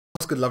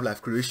good, Love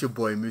Life crew? It's your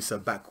boy Musa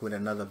back with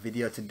another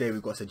video. Today we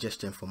got a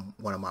suggestion from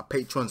one of my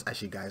patrons.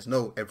 As you guys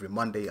know, every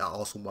Monday I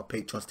ask my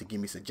patrons to give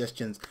me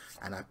suggestions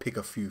and I pick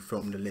a few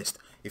from the list.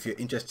 If you're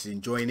interested in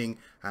joining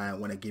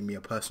and want to give me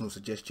a personal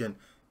suggestion,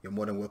 you're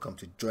more than welcome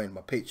to join my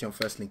Patreon.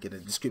 First link in the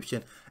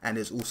description, and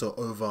there's also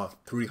over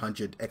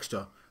 300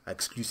 extra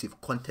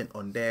exclusive content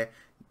on there.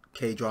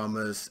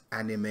 K-dramas,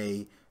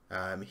 anime,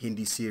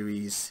 Hindi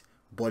series,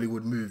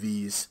 Bollywood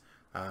movies,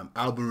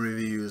 album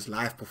reviews,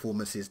 live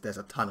performances. There's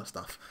a ton of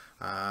stuff.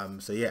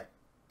 So yeah,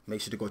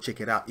 make sure to go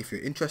check it out if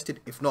you're interested.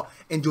 If not,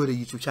 enjoy the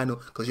YouTube channel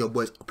because your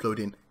boy's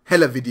uploading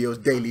hella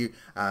videos daily.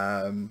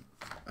 A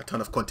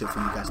ton of content for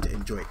you guys to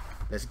enjoy.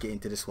 Let's get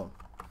into this one.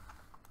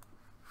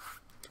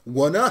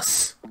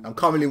 ONEUS. I'm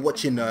currently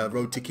watching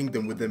Road to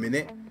Kingdom with them in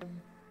it.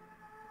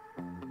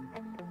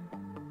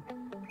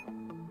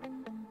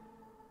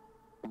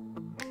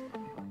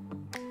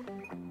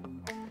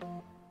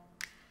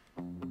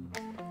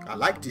 I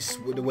like this,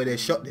 the way they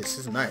shot this.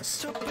 Is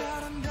nice.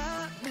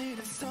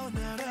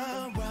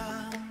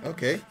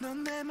 Okay.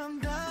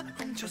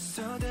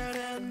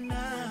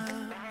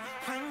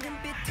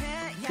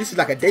 This is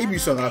like a debut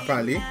song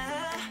apparently.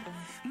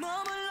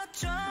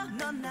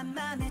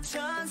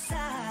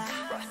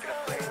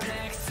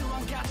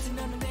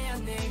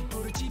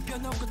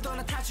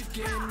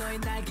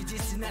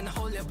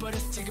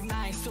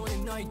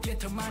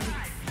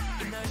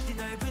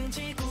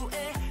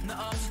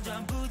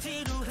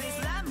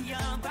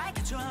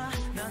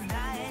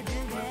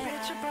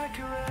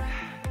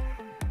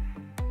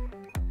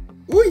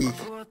 Ooh.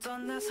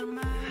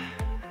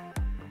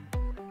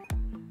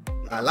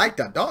 I like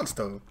that dance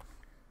though.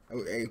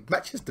 It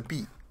matches the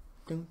beat.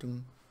 Dun,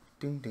 dun,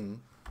 dun,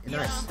 dun.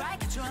 Nice.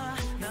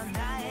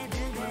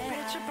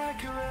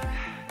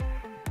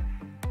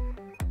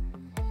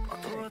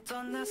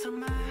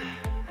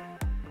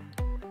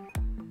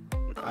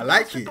 I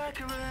like it.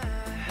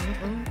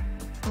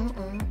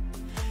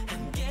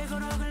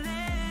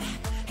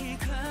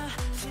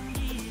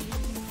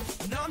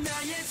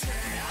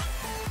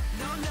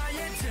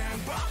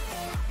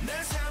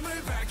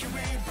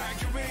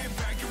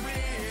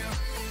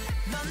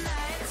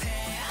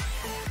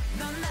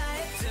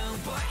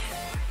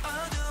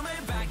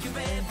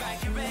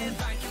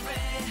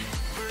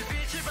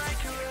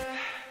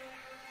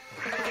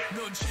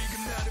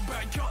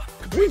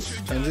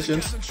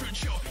 Transitions.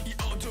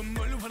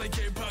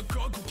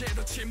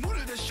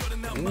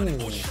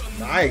 Ooh,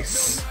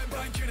 nice.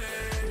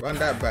 Run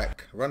that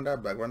back. Run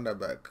that back. Run that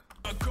back.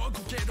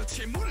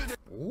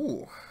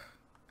 Ooh,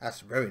 that's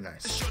very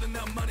nice.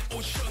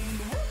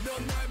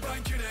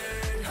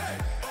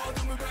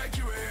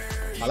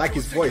 I like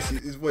his voice.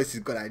 His voice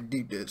is got that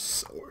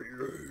deepness.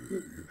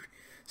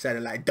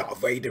 Sounding like Darth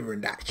Vader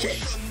and that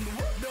shit.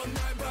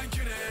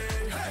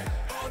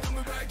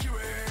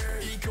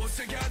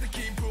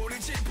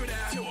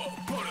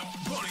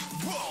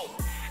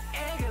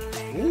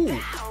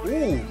 Ooh,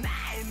 ooh.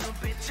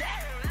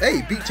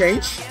 Hey, beat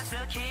change.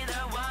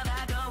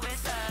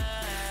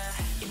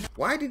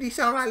 Why did he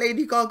sound like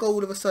Lady Gaga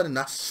all of a sudden?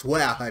 I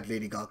swear I heard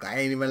Lady Gaga. I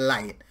ain't even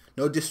lying.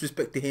 No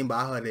disrespect to him, but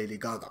I heard Lady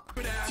Gaga.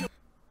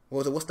 What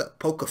was it? What's that?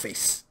 Poker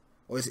Face?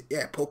 Or is it?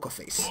 Yeah, Poker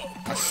Face.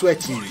 I swear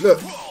to you.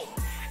 Look.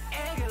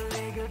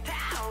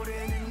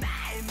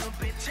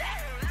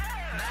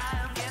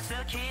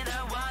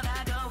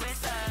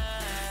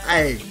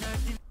 Hey,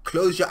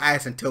 close your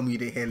eyes and tell me you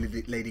didn't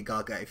hear Lady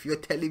Gaga. If you're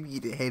telling me you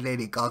didn't hear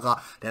Lady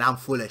Gaga, then I'm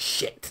full of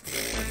shit.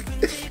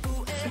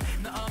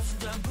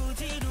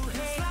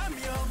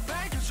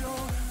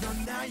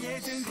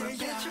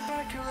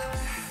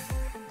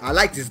 I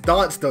like this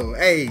dance though.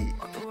 Hey,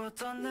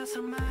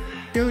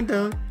 dun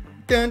dun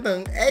dun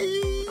dun. Hey,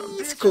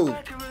 it's cool.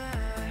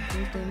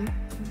 Dun, dun,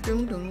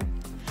 dun, dun.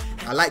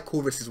 I like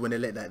choruses when they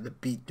let the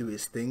beat do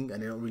its thing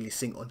and they don't really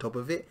sing on top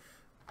of it.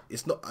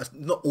 It's not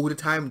all the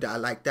time that I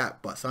like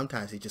that, but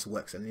sometimes it just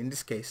works, and in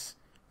this case,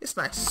 it's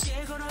nice.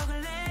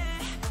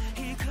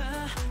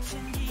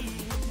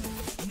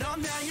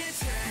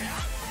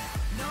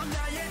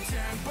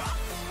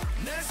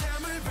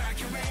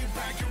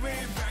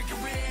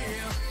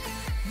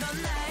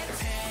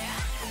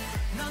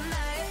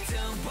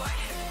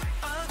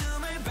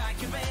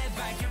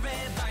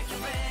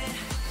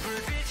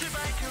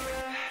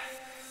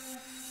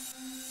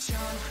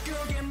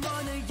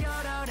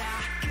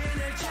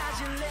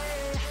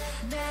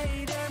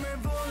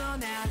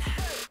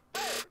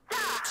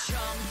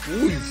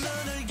 Ooh.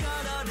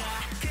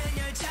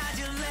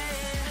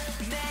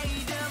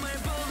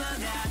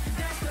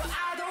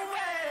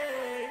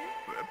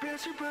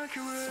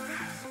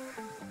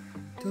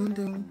 Dun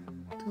dun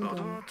dun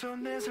dun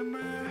dun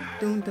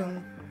dun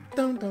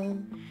dun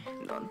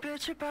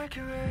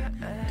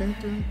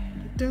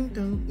dun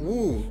dun.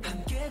 Ooh.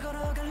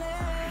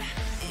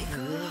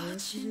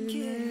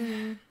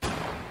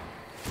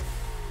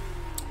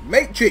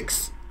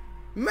 Matrix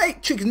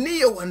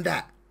Neo on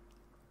that.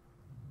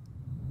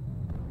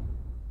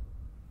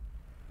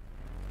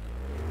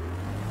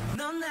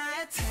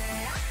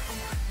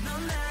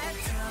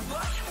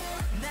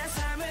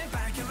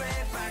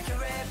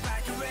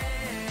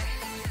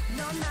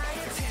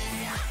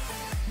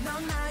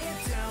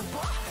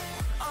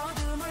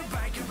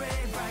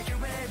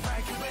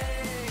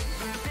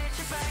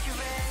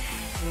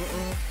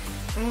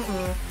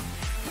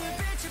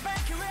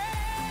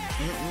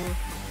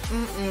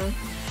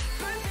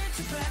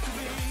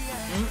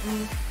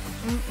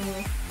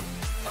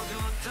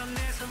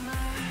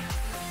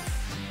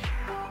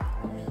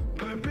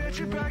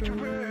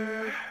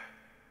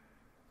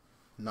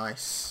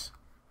 Nice.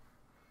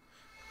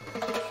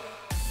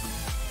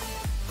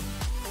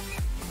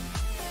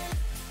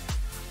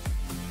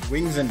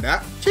 Wings and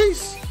that.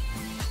 Jeez.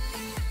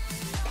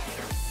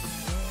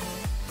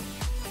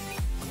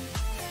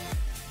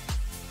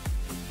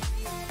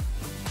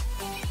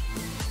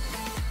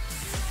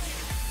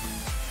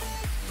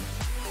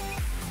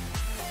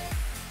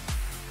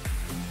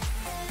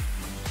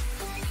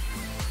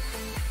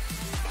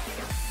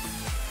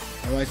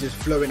 Everyone's just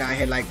floating out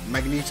here like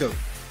Magneto.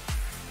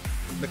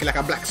 Looking like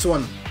a black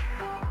swan.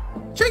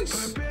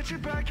 Chase!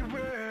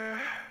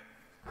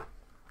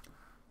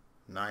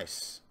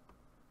 Nice.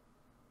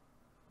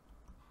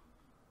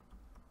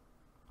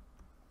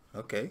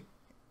 Okay.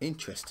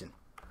 Interesting.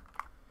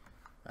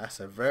 That's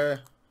a very...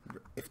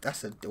 If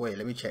that's a... Wait,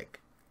 let me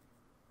check.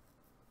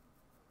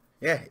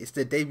 Yeah, it's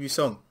the debut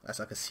song. As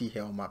I can see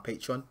here on my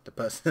Patreon. The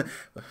person...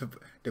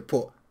 they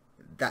put...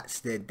 That's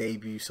their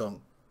debut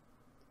song.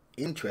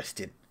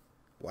 Interesting.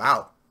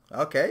 Wow.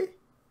 Okay.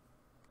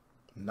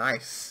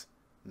 Nice.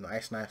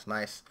 Nice, nice,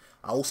 nice.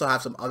 I also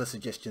have some other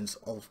suggestions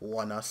of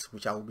ONEUS,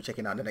 which I will be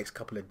checking out in the next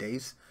couple of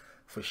days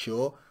for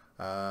sure.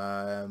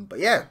 But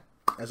yeah,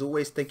 as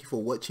always, thank you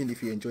for watching.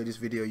 If you enjoyed this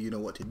video, you know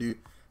what to do.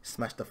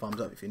 Smash the thumbs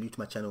up. If you're new to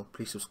my channel,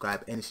 please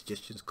subscribe. Any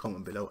suggestions,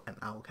 comment below, and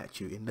I will catch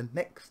you in the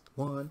next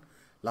one.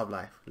 Love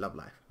life, love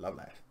life, love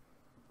life.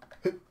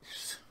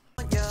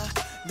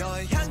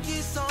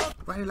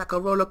 Riding like a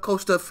roller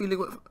coaster, feeling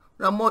with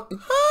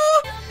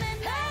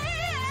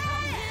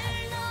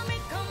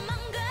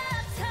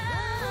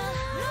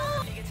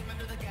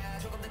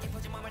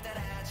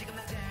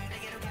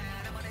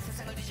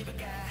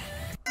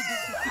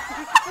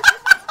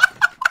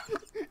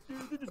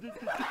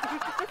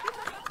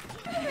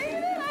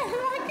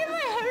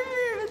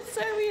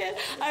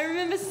I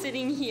remember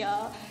sitting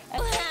here.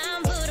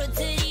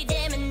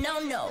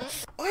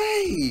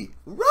 Hey,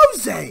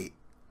 Rose!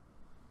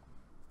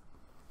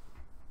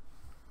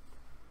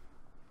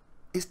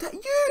 Is that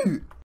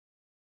you?